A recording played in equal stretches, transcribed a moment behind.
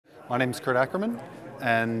My name is Kurt Ackerman,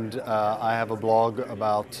 and I have a blog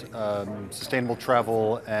about sustainable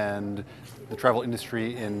travel and the travel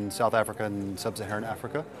industry in South Africa and Sub-Saharan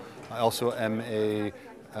Africa. I also am a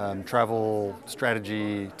travel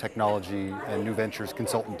strategy, technology, and new ventures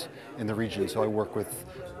consultant in the region, so I work with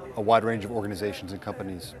a wide range of organizations and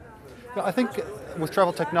companies. I think with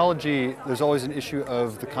travel technology, there's always an issue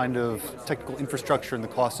of the kind of technical infrastructure and the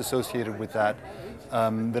costs associated with that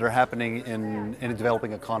that are happening in a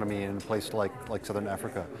developing economy in a place like Southern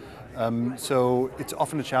Africa. So it's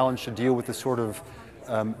often a challenge to deal with the sort of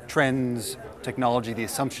trends, technology, the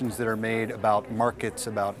assumptions that are made about markets,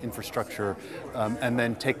 about infrastructure, and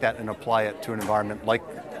then take that and apply it to an environment like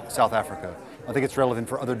South Africa. I think it's relevant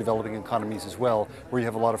for other developing economies as well, where you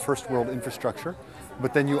have a lot of first world infrastructure,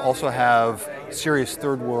 but then you also have serious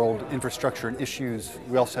third world infrastructure and issues.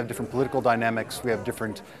 We also have different political dynamics. We have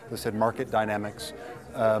different, as I said, market dynamics.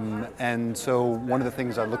 And so one of the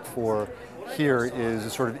things I look for here is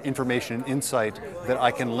a sort of information and insight that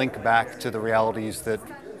I can link back to the realities that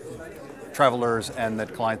travelers and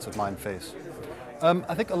that clients of mine face.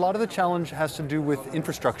 I think a lot of the challenge has to do with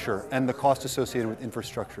infrastructure and the cost associated with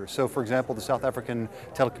infrastructure. So for example, the South African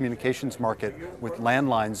telecommunications market with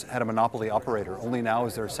landlines had a monopoly operator. Only now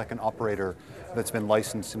is there a second operator that's been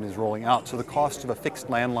licensed and is rolling out. So the cost of a fixed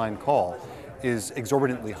landline call is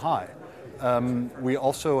exorbitantly high. We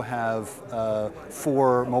also have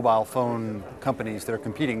 4 mobile phone companies that are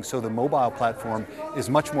competing, so the mobile platform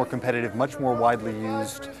is much more competitive, much more widely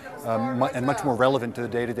used, and much more relevant to the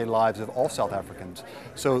day-to-day lives of all South Africans.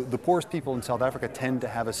 So the poorest people in South Africa tend to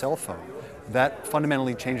have a cell phone. That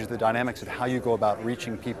fundamentally changes the dynamics of how you go about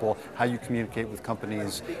reaching people, how you communicate with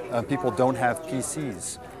companies. People don't have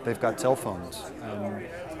PCs, they've got cell phones.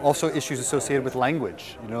 Also issues associated with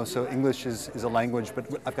language, so English is a language, but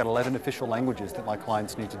I've got 11 official languages that my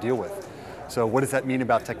clients need to deal with. So what does that mean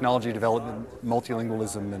about technology development,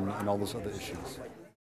 multilingualism, and all those other issues?